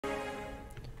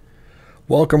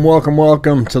Welcome, welcome,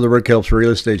 welcome to the Rick Helps Real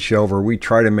Estate Show, where we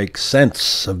try to make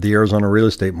sense of the Arizona real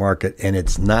estate market, and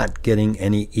it's not getting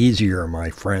any easier, my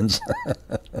friends.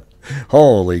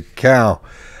 Holy cow.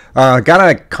 Got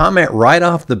a comment right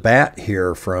off the bat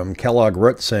here from Kellogg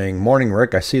Root saying, "Morning,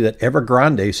 Rick. I see that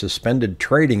Evergrande suspended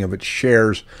trading of its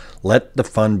shares. Let the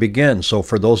fun begin." So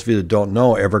for those of you that don't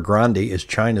know, Evergrande is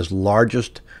China's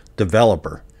largest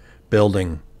developer,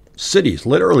 building cities,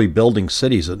 literally building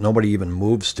cities that nobody even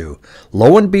moves to.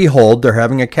 Lo and behold, they're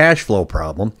having a cash flow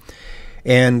problem.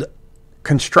 And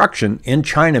construction in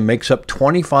China makes up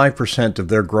 25% of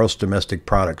their gross domestic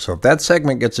product. So if that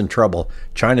segment gets in trouble,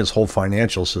 China's whole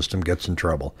financial system gets in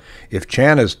trouble. If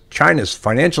China's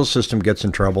financial system gets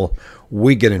in trouble,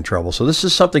 we get in trouble. So this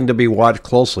is something to be watched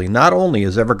closely. Not only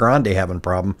is Evergrande having a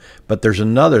problem, but there's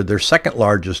another, their second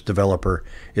largest developer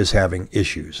is having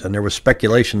issues. And there was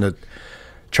speculation that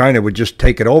China would just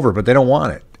take it over, but they don't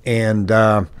want it. And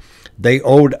they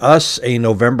owed us a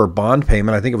November bond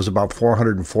payment. I think it was about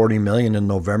 $440 million in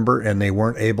November, and they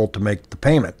weren't able to make the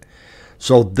payment.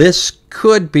 So this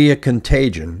could be a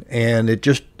contagion, and it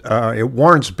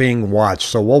warrants being watched.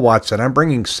 So we'll watch that. I'm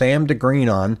bringing Sam DeGreen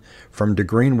on from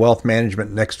DeGreen Wealth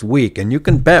Management next week, and you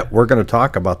can bet we're going to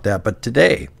talk about that. But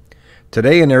today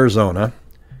in Arizona,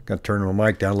 going to turn my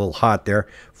mic down, a little hot there,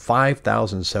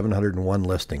 5,701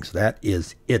 listings. That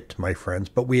is it, my friends.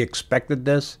 But we expected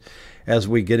this as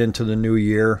we get into the new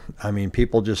year. I mean,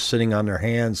 people just sitting on their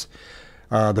hands.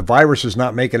 The virus is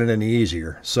not making it any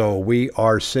easier. So we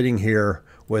are sitting here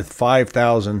with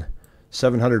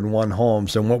 5,701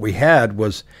 homes. And what we had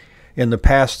was in the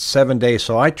past 7 days.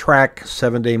 So I track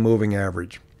 7-day moving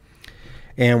average.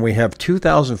 And we have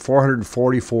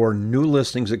 2,444 new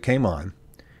listings that came on,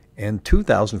 and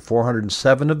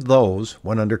 2,407 of those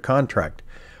went under contract.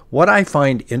 What I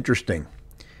find interesting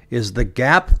is the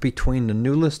gap between the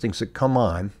new listings that come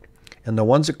on and the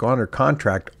ones that go under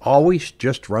contract always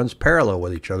just runs parallel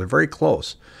with each other, very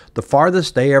close. The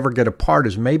farthest they ever get apart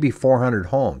is maybe 400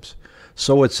 homes.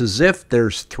 So it's as if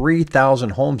there's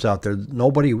 3,000 homes out there.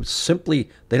 Nobody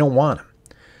they don't want them.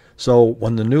 So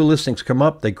when the new listings come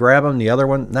up, they grab them. The other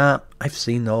one, nah, I've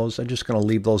seen those. I'm just going to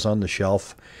leave those on the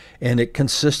shelf. And it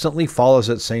consistently follows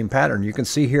that same pattern. You can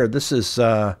see here, this is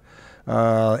in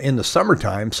the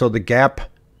summertime, so the gap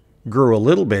grew a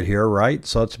little bit here, right?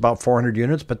 So it's about 400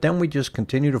 units, but then we just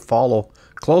continue to follow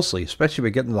closely, especially when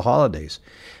we get into the holidays.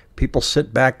 People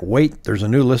sit back, wait, there's a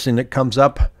new listing that comes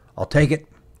up, I'll take it.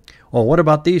 Well, what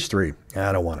about these three?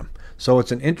 I don't want them. So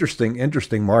it's an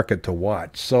interesting market to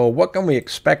watch. So what can we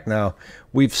expect now?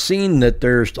 We've seen that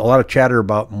there's a lot of chatter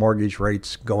about mortgage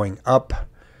rates going up.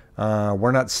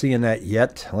 We're not seeing that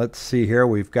yet. Let's see here.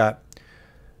 We've got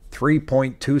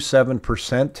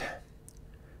 3.27%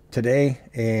 today,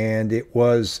 and it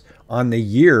was on the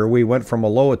year. We went from a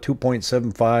low of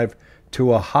 2.75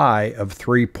 to a high of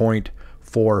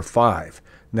 3.45.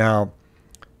 Now,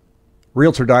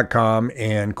 Realtor.com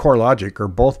and CoreLogic are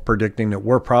both predicting that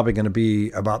we're probably going to be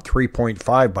about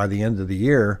 3.5 by the end of the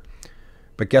year.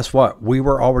 But guess what? We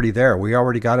were already there. We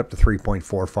already got up to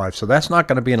 3.45. So that's not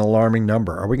going to be an alarming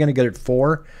number. Are we going to get it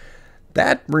 4?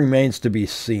 That remains to be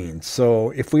seen.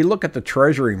 So if we look at the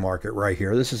Treasury market right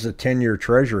here, this is a 10-year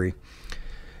Treasury.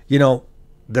 You know,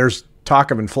 there's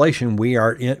talk of inflation. We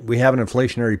have an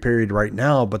inflationary period right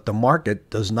now, but the market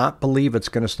does not believe it's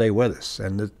going to stay with us.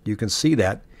 And you can see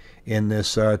that in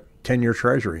this 10-year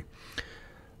Treasury.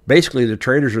 Basically, the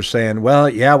traders are saying, well,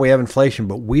 yeah, we have inflation,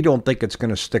 but we don't think it's going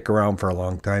to stick around for a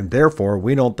long time. Therefore,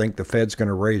 we don't think the Fed's going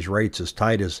to raise rates as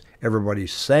tight as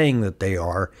everybody's saying that they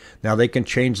are. Now, they can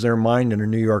change their mind in a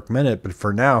New York minute, but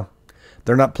for now,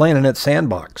 they're not playing in that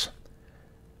sandbox.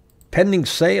 Pending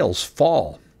sales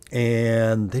fall,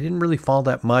 and they didn't really fall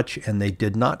that much, and they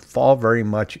did not fall very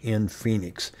much in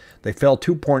Phoenix. They fell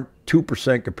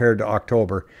 2.2% compared to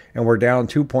October, and we're down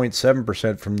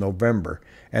 2.7% from November.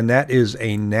 And that is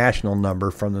a national number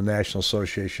from the National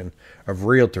Association of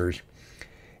Realtors.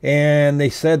 And they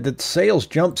said that sales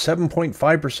jumped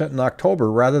 7.5% in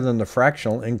October rather than the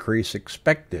fractional increase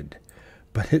expected.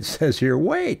 But it says here,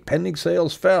 wait, pending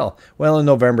sales fell. Well, in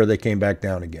November, they came back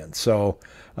down again. So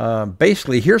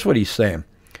basically, here's what he's saying.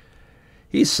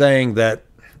 He's saying that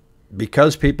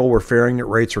because people were fearing that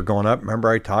rates were going up, remember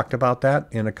I talked about that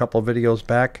in a couple of videos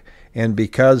back, and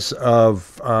because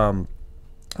of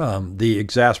the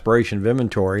exasperation of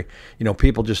inventory, you know,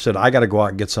 people just said, I got to go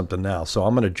out and get something now. So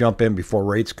I'm going to jump in before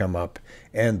rates come up.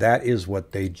 And that is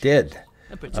what they did.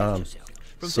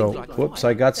 So, whoops,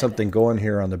 I got something going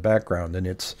here on the background, and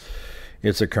it's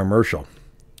a commercial.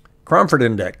 Cromford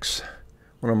Index,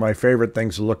 one of my favorite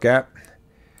things to look at.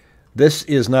 This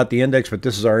is not the index, but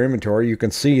this is our inventory. You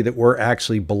can see that we're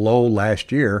actually below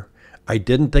last year. I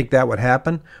didn't think that would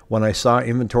happen. When I saw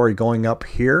inventory going up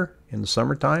here in the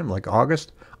summertime, like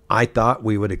August, I thought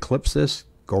we would eclipse this,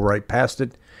 go right past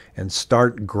it, and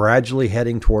start gradually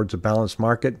heading towards a balanced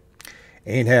market.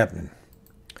 Ain't happening.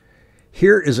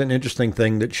 Here is an interesting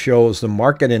thing that shows the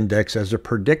market index as a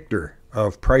predictor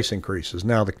of price increases.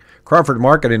 Now, the Crawford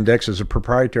Market Index is a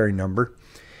proprietary number,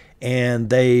 and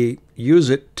they use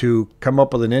it to come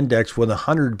up with an index with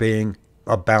 100 being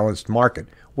a balanced market.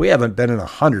 We haven't been in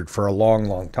 100 for a long,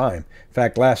 long time. In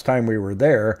fact, last time we were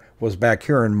there was back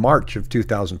here in March of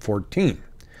 2014.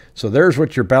 So there's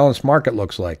what your balanced market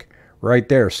looks like right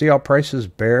there. See how prices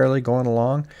barely going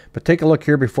along? But take a look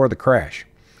here before the crash.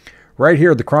 Right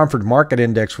here, the Crawford Market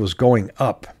Index was going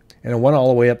up, and it went all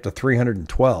the way up to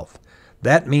 312.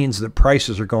 That means that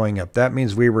prices are going up. That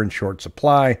means we were in short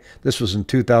supply. This was in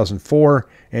 2004,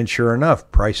 and sure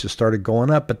enough, prices started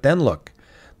going up. But then look,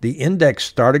 the index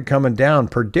started coming down,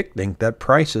 predicting that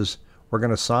prices were going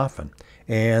to soften.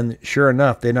 And sure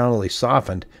enough, they not only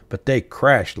softened, but they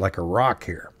crashed like a rock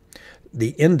here.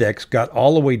 The index got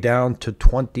all the way down to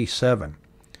 27.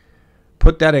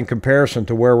 Put that in comparison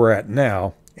to where we're at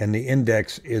now, and the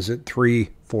index is at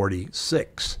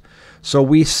 346. So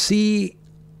we see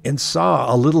and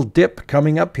saw a little dip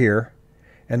coming up here,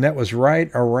 and that was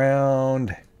right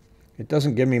around, it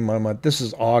doesn't give me my month, this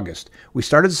is August. We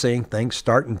started seeing things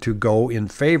starting to go in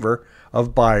favor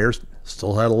of buyers.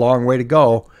 Still had a long way to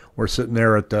go. We're sitting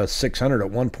there at 600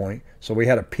 at one point, so we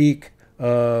had a peak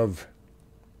of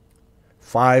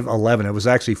 511. It was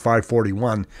actually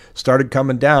 541. Started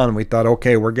coming down, and we thought,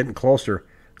 okay, we're getting closer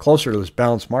to this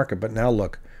balanced market. But now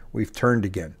look, we've turned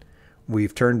again.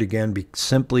 We've turned again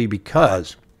simply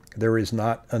because there is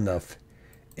not enough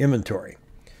inventory.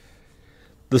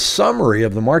 The summary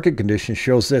of the market conditions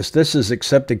shows this. This is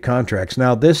accepted contracts.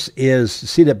 Now this is,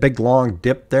 see that big long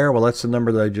dip there? Well, that's the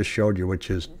number that I just showed you, which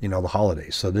is, you know, the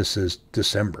holidays. So this is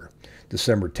December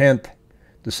 10th,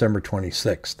 December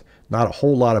 26th. Not a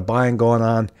whole lot of buying going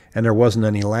on, and there wasn't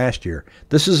any last year.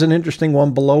 This is an interesting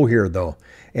one below here, though,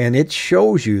 and it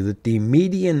shows you that the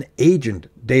median agent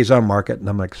days on market, and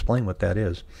I'm going to explain what that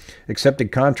is,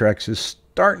 accepted contracts is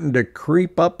starting to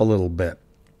creep up a little bit.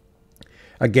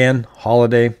 Again,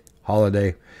 holiday.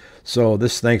 So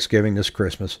this Thanksgiving, this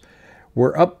Christmas,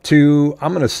 we're up to,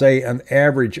 I'm going to say, an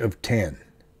average of 10.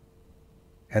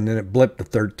 And then it blipped to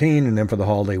 13, and then for the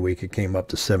holiday week, it came up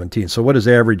to 17. So what is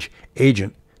average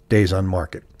agent days on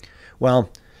market? Well,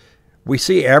 we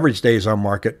see average days on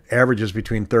market averages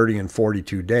between 30 and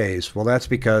 42 days. Well, that's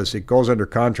because it goes under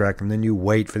contract, and then you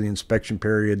wait for the inspection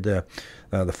period, the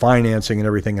financing and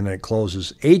everything, and then it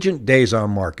closes. Agent days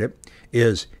on market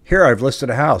is, here I've listed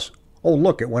a house. Oh,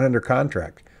 look, it went under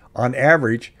contract. On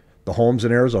average, the homes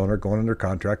in Arizona are going under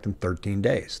contract in 13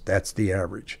 days. That's the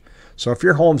average. So if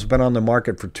your home's been on the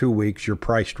market for 2 weeks, you're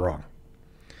priced wrong.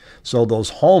 So those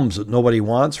homes that nobody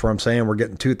wants, where I'm saying we're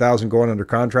getting 2,000 going under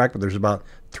contract, but there's about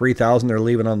 3,000 they're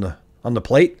leaving on the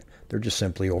plate, they're just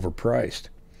simply overpriced.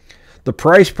 The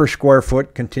price per square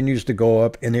foot continues to go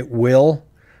up, and it will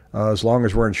as long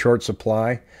as we're in short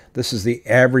supply. This is the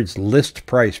average list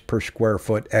price per square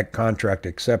foot at contract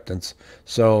acceptance.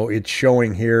 So it's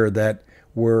showing here that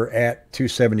we're at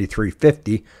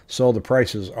 $273.50. So the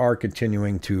prices are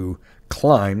continuing to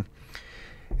climb.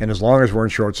 And as long as we're in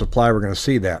short supply, we're going to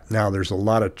see that. Now, there's a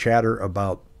lot of chatter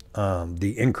about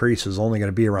the increase is only going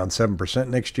to be around 7%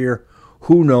 next year.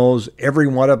 Who knows? Every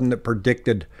one of them that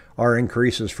predicted our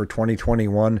increases for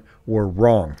 2021 were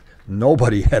wrong.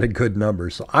 Nobody had a good number,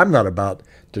 so I'm not about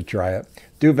to try it.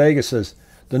 Do Vegas says,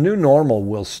 the new normal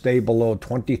will stay below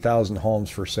 20,000 homes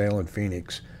for sale in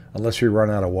Phoenix unless we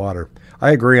run out of water.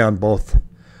 I agree on both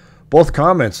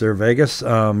comments there, Vegas.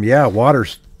 Yeah,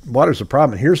 water's a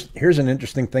problem. Here's an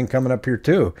interesting thing coming up here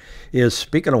too. Is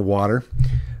speaking of water,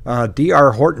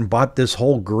 D.R. Horton bought this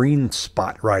whole green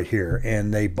spot right here,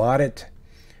 and they bought it.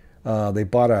 They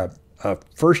bought a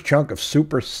first chunk of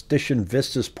Superstition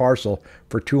Vistas parcel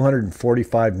for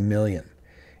 $245 million.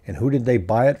 And who did they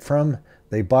buy it from?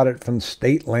 They bought it from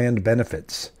state land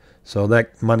benefits. So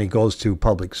that money goes to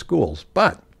public schools.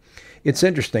 But it's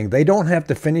interesting. They don't have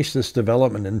to finish this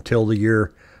development until the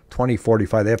year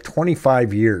 2045. They have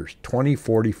 25 years,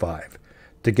 2045,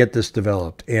 to get this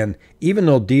developed. And even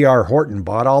though D.R. Horton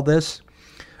bought all this,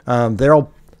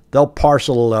 they'll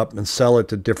parcel it up and sell it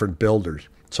to different builders.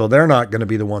 So they're not going to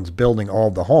be the ones building all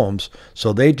the homes.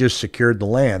 So they just secured the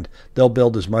land. They'll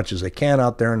build as much as they can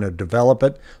out there and they'll develop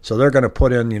it. So they're going to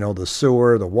put in, the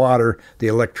sewer, the water, the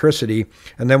electricity.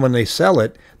 And then when they sell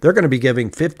it, they're going to be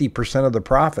giving 50% of the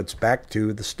profits back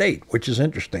to the state, which is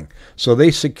interesting. So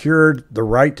they secured the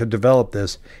right to develop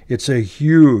this. It's a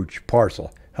huge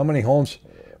parcel. How many homes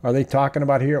are they talking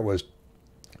about here? It was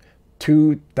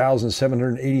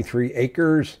 2,783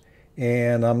 acres.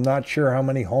 And I'm not sure how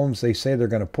many homes they say they're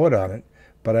going to put on it,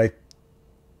 but I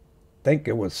think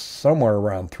it was somewhere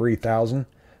around 3,000.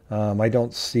 I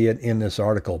don't see it in this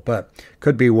article, but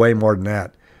could be way more than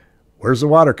that. Where's the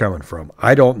water coming from?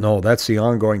 I don't know. That's the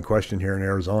ongoing question here in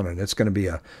Arizona, and it's going to be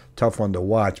a tough one to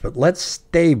watch. But let's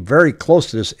stay very close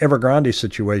to this Evergrande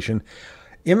situation.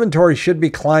 Inventory should be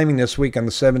climbing this week on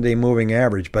the 7-day moving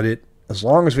average, but as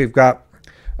long as we've got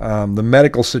the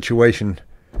medical situation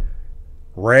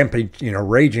ramping,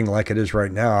 raging like it is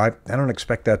right now, I don't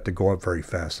expect that to go up very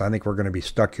fast. I think we're going to be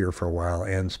stuck here for a while.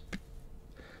 And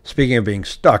speaking of being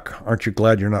stuck, aren't you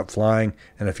glad you're not flying?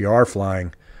 And if you are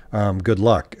flying, good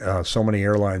luck. So many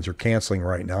airlines are canceling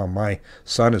right now. My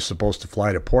son is supposed to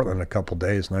fly to Portland in a couple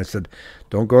days, and I said,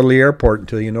 don't go to the airport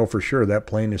until you know for sure that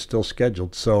plane is still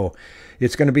scheduled. So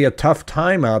it's going to be a tough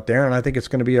time out there, and I think it's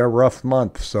going to be a rough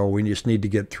month. So we just need to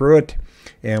get through it,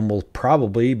 and we'll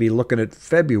probably be looking at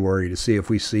February to see if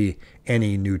we see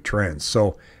any new trends.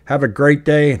 So have a great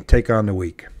day and take on the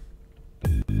week.